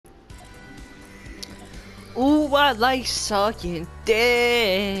Ooh, I like sucking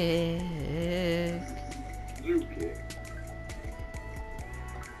dick.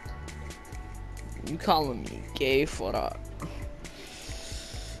 You calling me gay for that?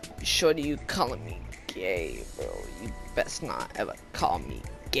 Shorty, you calling me gay, bro? You best not ever call me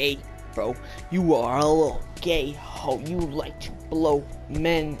gay, bro. You are a little gay hoe. You like to blow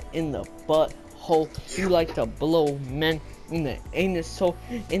men in the butthole. You like to blow men in the anus hole,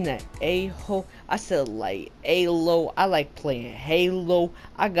 in the a-hole. I said like A-lo. I like playing Halo.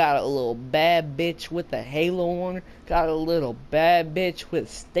 I got a little bad bitch with a halo on her. Got a little bad bitch with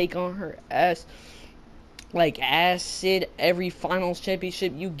steak on her ass. Like acid, every finals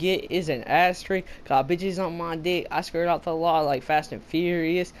championship you get is an asterisk. Got bitches on my dick, I skirt out the law like Fast and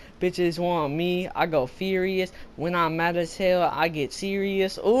Furious. Bitches want me, I go furious. When I'm mad as hell, I get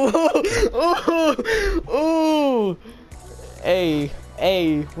serious. Ooh, ooh, ooh. Hey,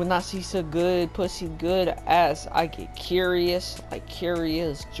 when I see so good pussy, good ass, I get curious. Like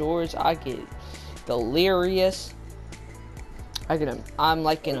Curious George, I get delirious. I'm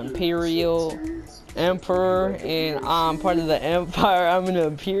like an imperial emperor, and I'm part of the empire. I'm an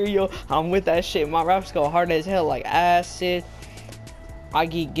imperial. I'm with that shit. My raps go hard as hell like acid. I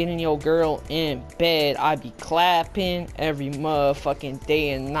get getting your girl in bed. I be clapping every motherfucking day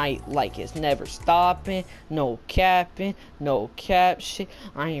and night like it's never stopping. No capping, no cap shit.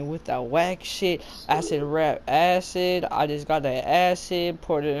 I ain't with that whack shit. Acid rap acid. I just got that acid.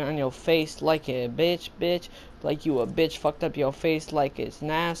 Poured it on your face like a bitch. Like you a bitch fucked up your face like it's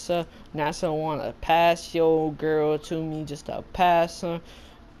NASA. NASA wanna pass your girl to me just to pass her.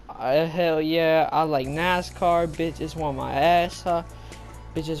 Hell yeah, I like NASCAR. Bitches want my ass, huh?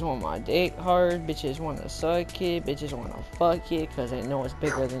 Bitches want my dick hard, bitches wanna suck it, bitches wanna fuck it, cause they know it's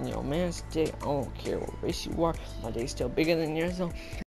bigger than your man's dick. I don't care what race you are, my dick's still bigger than yours, so